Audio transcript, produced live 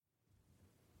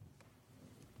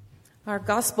Our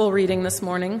gospel reading this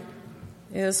morning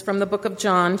is from the book of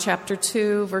John, chapter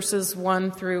 2, verses 1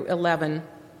 through 11.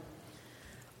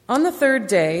 On the third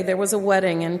day, there was a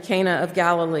wedding in Cana of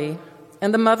Galilee,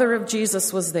 and the mother of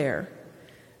Jesus was there.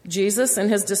 Jesus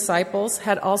and his disciples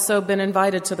had also been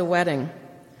invited to the wedding.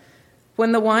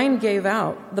 When the wine gave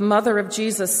out, the mother of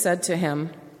Jesus said to him,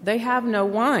 "They have no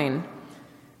wine."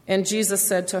 And Jesus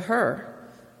said to her,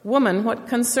 "Woman, what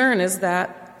concern is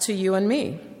that to you and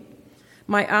me?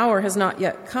 My hour has not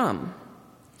yet come."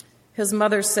 His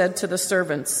mother said to the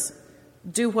servants,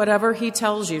 "Do whatever he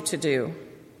tells you to do."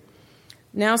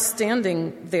 Now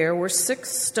standing there were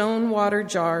 6 stone water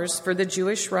jars for the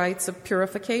Jewish rites of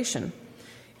purification,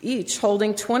 each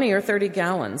holding 20 or 30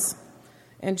 gallons.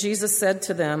 And Jesus said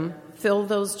to them, "Fill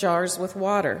those jars with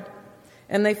water."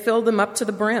 And they filled them up to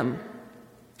the brim.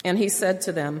 And he said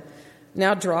to them,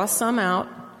 "Now draw some out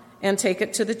and take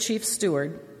it to the chief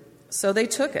steward." So they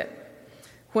took it.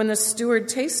 When the steward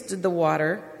tasted the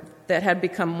water that had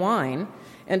become wine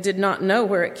and did not know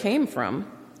where it came from,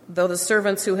 though the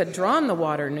servants who had drawn the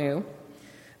water knew,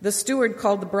 the steward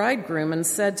called the bridegroom and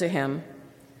said to him,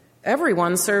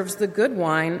 "Everyone serves the good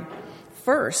wine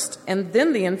first, and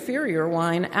then the inferior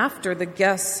wine after the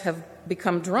guests have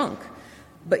become drunk.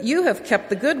 But you have kept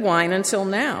the good wine until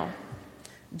now."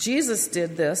 Jesus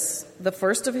did this, the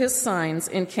first of his signs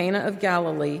in Cana of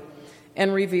Galilee,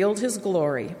 and revealed his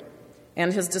glory,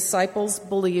 and his disciples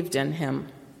believed in him.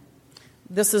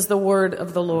 This is the word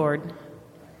of the Lord.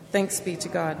 Thanks be to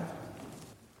God.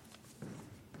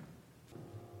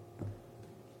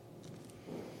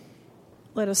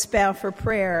 Let us bow for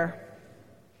prayer.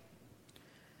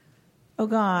 O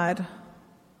God,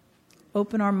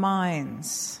 open our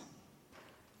minds,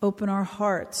 open our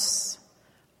hearts,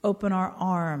 open our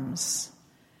arms,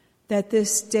 that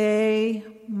this day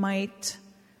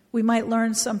we might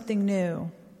learn something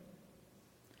new.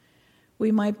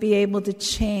 We might be able to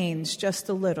change just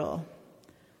a little,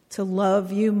 to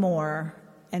love you more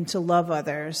and to love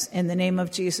others. In the name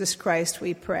of Jesus Christ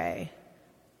we pray.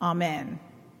 Amen.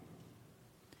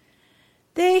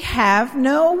 They have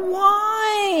no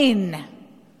wine.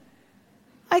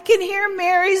 I can hear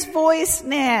Mary's voice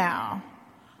now.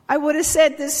 I would have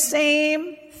said the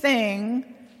same thing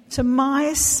to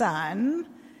my son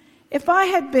if I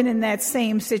had been in that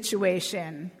same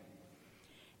situation.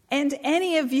 And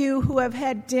any of you who have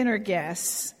had dinner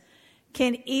guests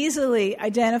can easily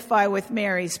identify with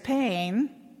Mary's pain.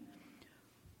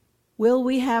 Will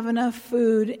we have enough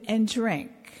food and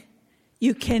drink?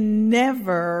 You can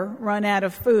never run out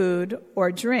of food or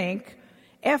drink.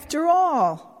 After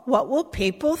all, what will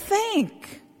people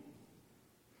think?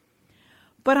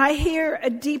 But I hear a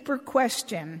deeper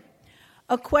question,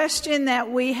 a question that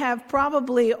we have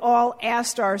probably all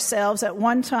asked ourselves at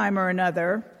one time or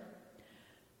another.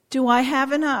 Do I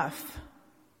have enough?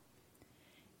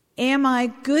 Am I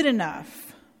good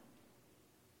enough?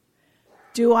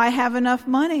 Do I have enough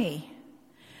money?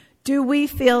 Do we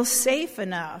feel safe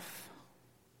enough?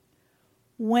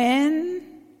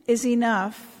 When is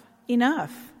enough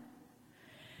enough?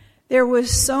 There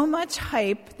was so much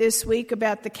hype this week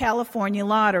about the California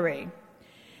lottery.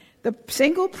 The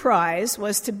single prize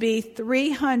was to be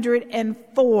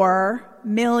 $304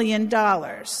 million.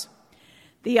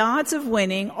 The odds of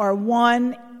winning are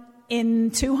 1 in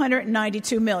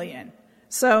 292 million,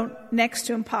 so next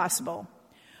to impossible.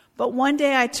 But one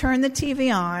day I turned the TV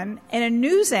on, and a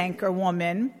news anchor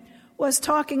woman was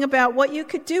talking about what you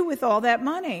could do with all that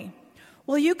money.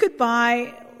 Well, you could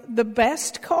buy the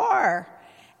best car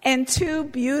and 2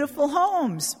 beautiful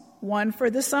homes, one for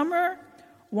the summer,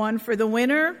 one for the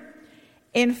winter.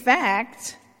 In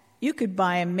fact, you could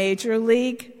buy a Major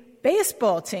League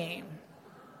Baseball team.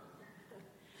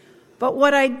 But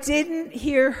what I didn't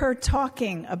hear her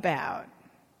talking about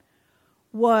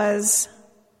was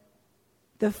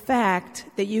the fact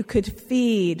that you could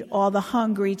feed all the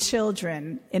hungry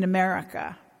children in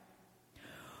America.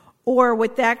 Or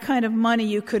with that kind of money,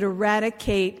 you could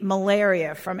eradicate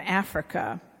malaria from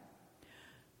Africa.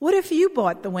 What if you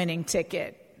bought the winning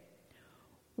ticket?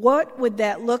 What would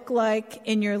that look like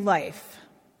in your life?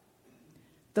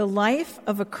 The life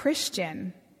of a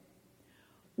Christian.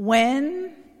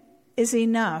 When is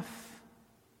enough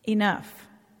enough?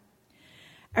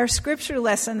 Our scripture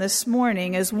lesson this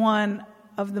morning is one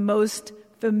of the most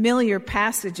familiar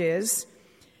passages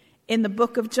in the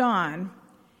book of John.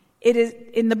 It is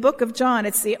in the book of John,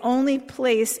 it's the only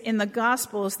place in the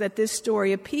Gospels that this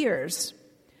story appears.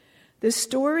 The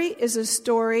story is a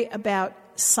story about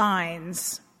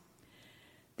signs.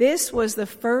 This was the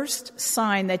first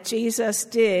sign that Jesus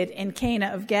did in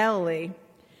Cana of Galilee.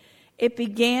 It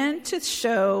began to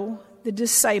show the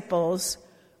disciples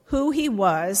who he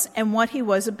was and what he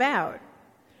was about.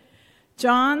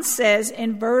 John says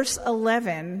in verse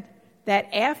 11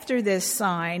 that after this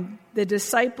sign, the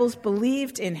disciples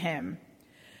believed in him.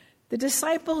 The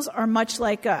disciples are much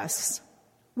like us.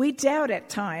 We doubt at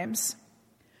times.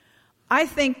 I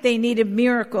think they needed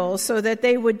miracles so that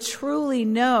they would truly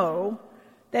know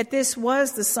that this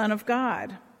was the Son of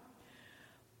God.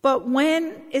 But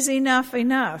when is enough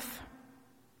enough?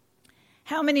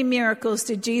 How many miracles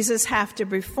did Jesus have to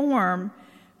perform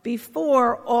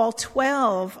before all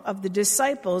 12 of the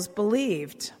disciples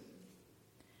believed?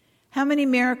 How many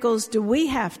miracles do we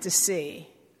have to see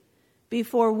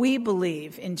before we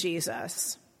believe in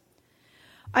Jesus?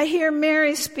 I hear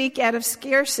Mary speak out of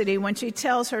scarcity when she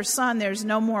tells her son there's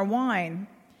no more wine.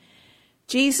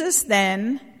 Jesus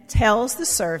then tells the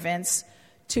servants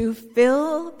to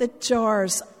fill the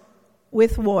jars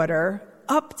with water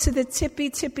up to the tippy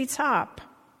top.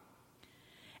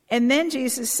 And then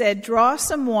Jesus said, draw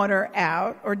some water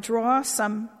out, or draw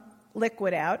some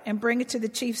liquid out, and bring it to the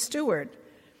chief steward.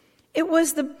 It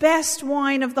was the best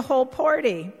wine of the whole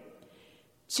party.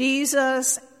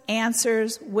 Jesus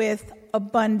answers with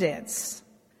abundance,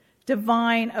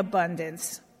 divine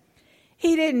abundance.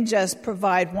 He didn't just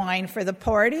provide wine for the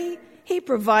party, he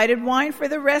provided wine for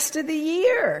the rest of the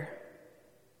year.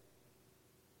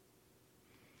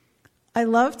 I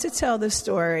love to tell the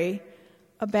story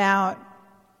about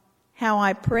how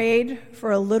I prayed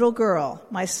for a little girl.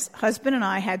 My husband and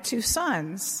I had 2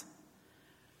 sons.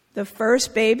 The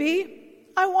first baby,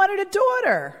 I wanted a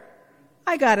daughter.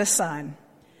 I got a son.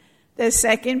 The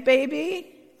second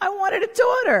baby, I wanted a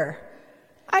daughter.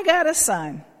 I got a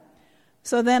son.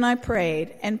 So then I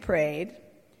prayed,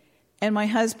 and my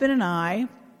husband and I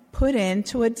put in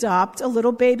to adopt a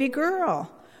little baby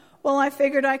girl. Well, I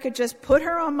figured I could just put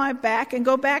her on my back and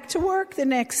go back to work the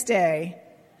next day.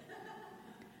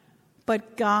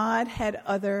 But God had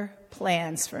other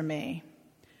plans for me.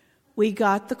 We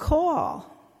got the call.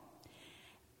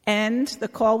 And the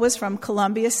call was from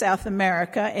Colombia, South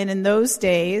America. And in those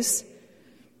days,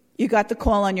 you got the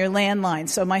call on your landline.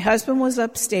 So my husband was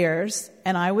upstairs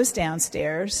and I was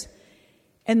downstairs.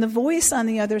 And the voice on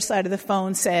the other side of the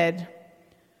phone said,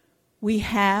 "We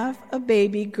have a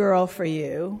baby girl for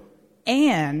you.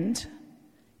 And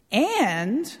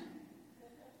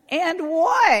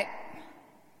what?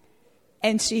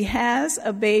 And she has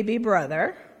a baby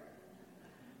brother.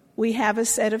 We have a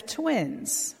set of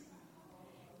twins.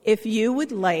 If you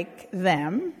would like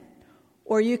them,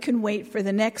 or you can wait for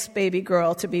the next baby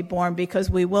girl to be born because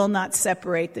we will not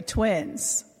separate the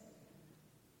twins."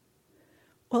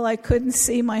 Well, I couldn't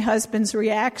see my husband's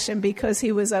reaction because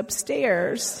he was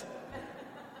upstairs.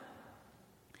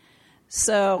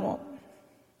 So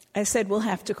I said, "We'll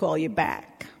have to call you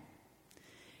back."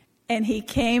 And he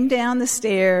came down the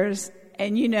stairs,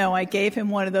 and I gave him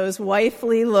one of those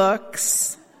wifely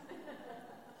looks.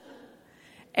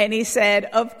 And he said,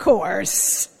 "Of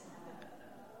course."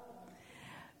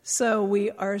 So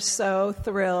we are so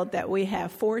thrilled that we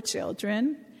have 4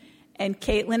 children. And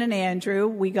Caitlin and Andrew,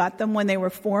 we got them when they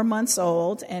were 4 months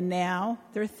old, and now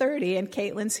they're 30, and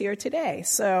Caitlin's here today.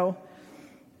 So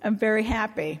I'm very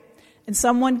happy. And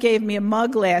someone gave me a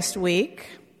mug last week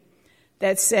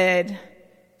that said,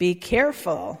 "Be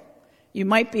careful, you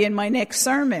might be in my next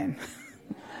sermon."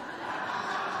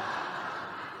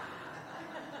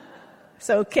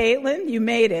 So, Caitlin, you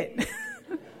made it.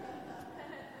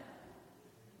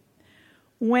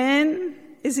 When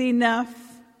is enough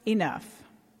enough?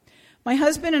 My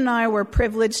husband and I were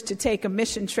privileged to take a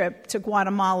mission trip to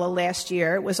Guatemala last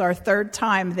year. It was our 3rd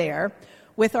time there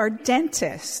with our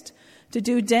dentist to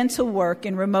do dental work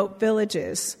in remote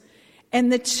villages.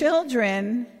 And the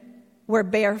children were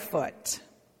barefoot.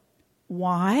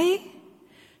 Why?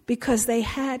 Because they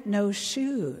had no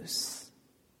shoes.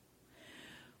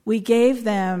 We gave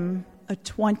them a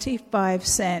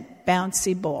 25-cent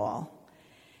bouncy ball.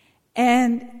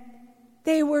 And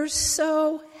they were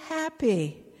so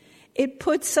happy. It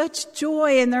put such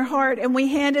joy in their heart, and we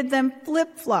handed them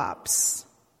flip-flops.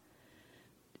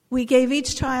 We gave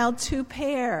each child 2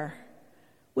 pair,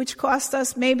 which cost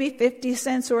us maybe 50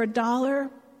 cents or $1,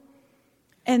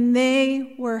 and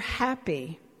they were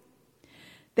happy.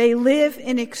 They live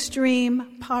in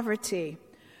extreme poverty,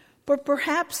 but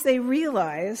perhaps they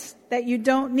realize that you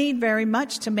don't need very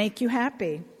much to make you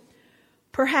happy.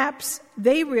 Perhaps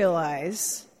they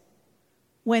realize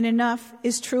when enough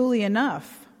is truly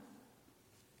enough.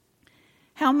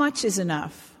 How much is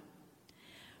enough?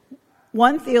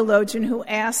 One theologian who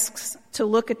asks to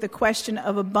look at the question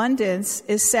of abundance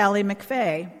is Sally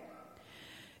McFay.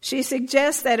 She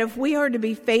suggests that if we are to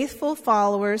be faithful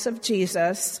followers of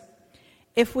Jesus,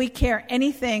 If we care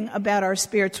anything about our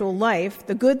spiritual life,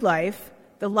 the good life,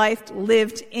 the life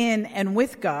lived in and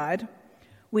with God,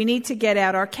 we need to get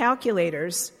out our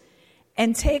calculators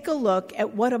and take a look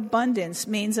at what abundance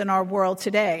means in our world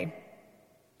today.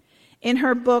 In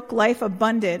her book, Life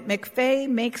Abundant, McFay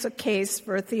makes a case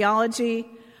for a theology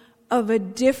of a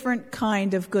different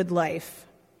kind of good life.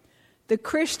 The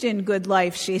Christian good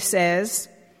life, she says,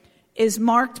 is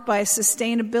marked by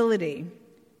sustainability,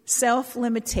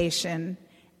 self-limitation,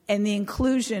 and the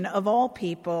inclusion of all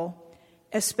people,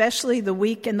 especially the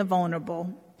weak and the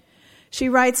vulnerable. She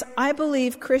writes, I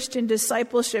believe Christian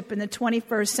discipleship in the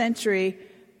 21st century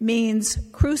means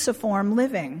cruciform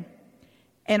living,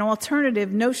 an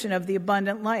alternative notion of the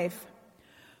abundant life.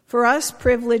 For us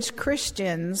privileged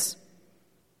Christians,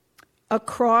 a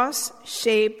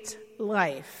cross-shaped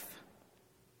life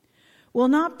will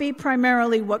not be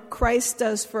primarily what Christ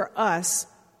does for us,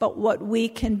 but what we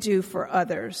can do for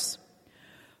others.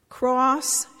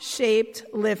 Cross-shaped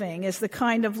living is the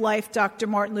kind of life Dr.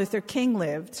 Martin Luther King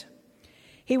lived.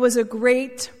 He was a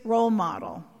great role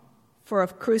model for a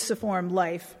cruciform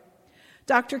life.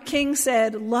 Dr. King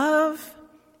said, love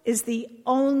is the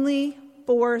only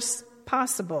force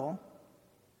possible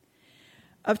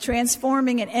of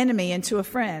transforming an enemy into a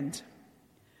friend.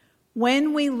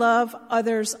 When we love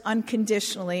others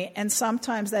unconditionally, and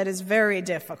sometimes that is very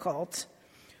difficult,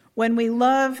 when we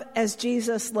love as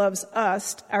Jesus loves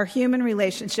us, our human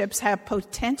relationships have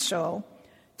potential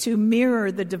to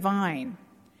mirror the divine.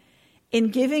 In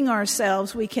giving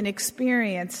ourselves, we can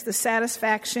experience the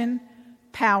satisfaction,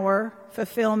 power,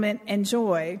 fulfillment, and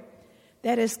joy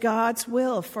that is God's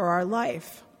will for our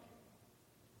life.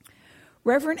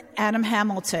 Reverend Adam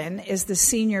Hamilton is the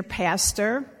senior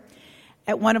pastor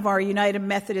at one of our United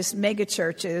Methodist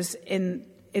megachurches.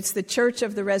 It's the Church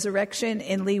of the Resurrection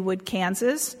in Leawood,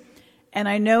 Kansas. And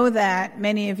I know that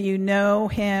many of you know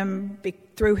him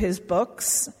through his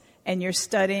books, and you're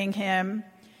studying him.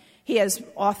 He has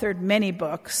authored many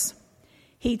books.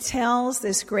 He tells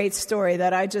this great story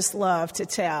that I just love to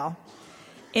tell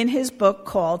in his book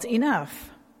called Enough.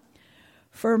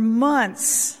 For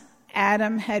months,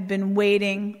 Adam had been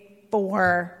waiting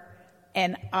for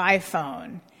an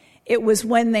iPhone. It was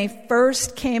when they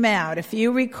first came out. If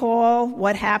you recall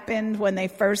what happened when they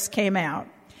first came out,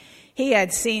 he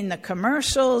had seen the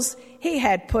commercials. He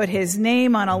had put his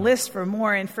name on a list for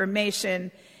more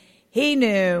information. He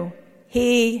knew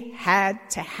he had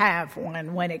to have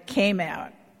one when it came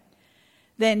out.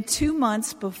 Then 2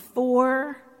 months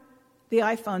before the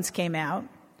iPhones came out,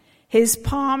 his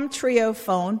Palm Trio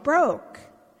phone broke.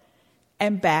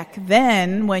 And back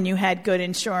then, when you had good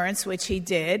insurance, which he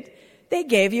did, they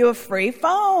gave you a free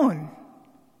phone.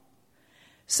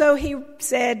 So he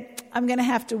said, I'm going to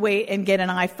have to wait and get an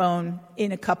iPhone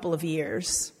in a couple of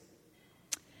years.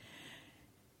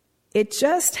 It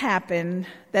just happened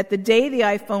that the day the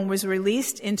iPhone was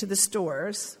released into the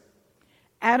stores,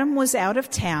 Adam was out of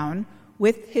town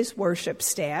with his worship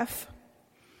staff.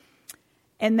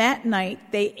 And that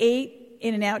night, they ate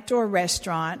in an outdoor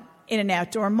restaurant in an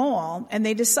outdoor mall, and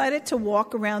they decided to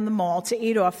walk around the mall to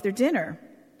eat off their dinner.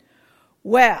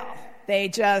 Well, they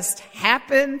just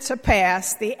happened to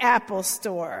pass the Apple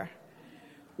store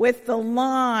with the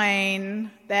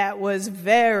line that was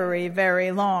very,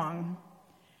 very long.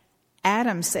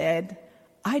 Adam said,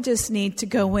 I just need to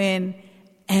go in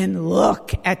and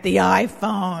look at the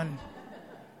iPhone.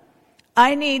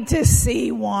 I need to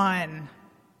see one.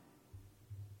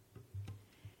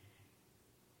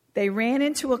 They ran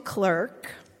into a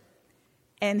clerk,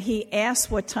 and he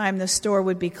asked what time the store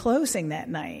would be closing that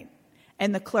night.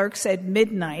 And the clerk said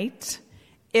midnight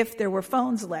if there were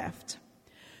phones left.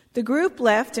 The group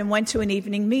left and went to an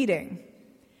evening meeting.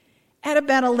 At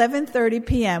about 11:30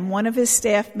 p.m., one of his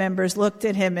staff members looked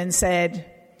at him and said,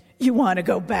 you want to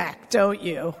go back, don't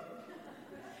you?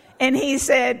 And he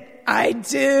said, I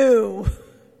do.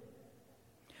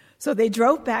 So they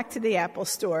drove back to the Apple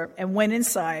store and went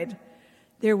inside.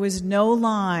 There was no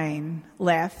line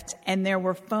left, and there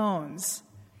were phones.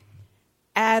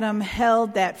 Adam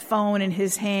held that phone in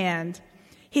his hand.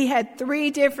 He had 3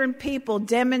 different people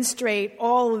demonstrate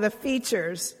all of the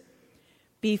features.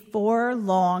 Before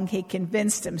long, he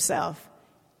convinced himself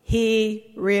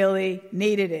he really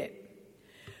needed it.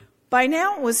 By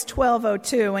now it was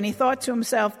 12:02, and he thought to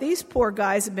himself, these poor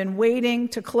guys have been waiting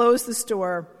to close the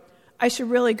store. I should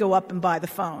really go up and buy the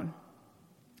phone.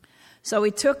 So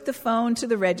he took the phone to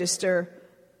the register,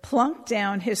 plunked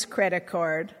down his credit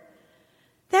card.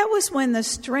 That was when the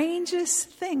strangest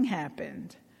thing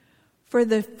happened. For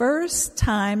the first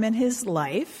time in his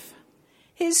life,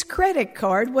 his credit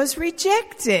card was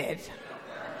rejected.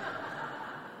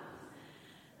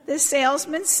 The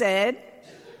salesman said,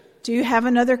 "Do you have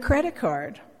another credit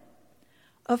card?"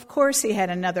 Of course he had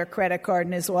another credit card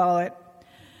in his wallet.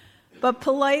 But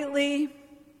politely,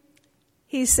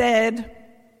 he said,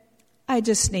 "I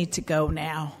just need to go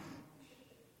now."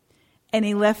 And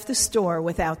he left the store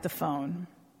without the phone.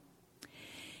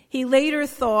 He later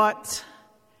thought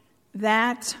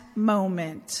that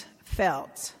moment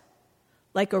felt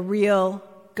like a real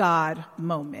God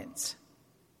moment.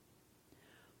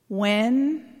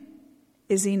 When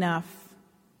is enough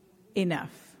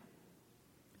enough?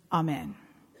 Amen.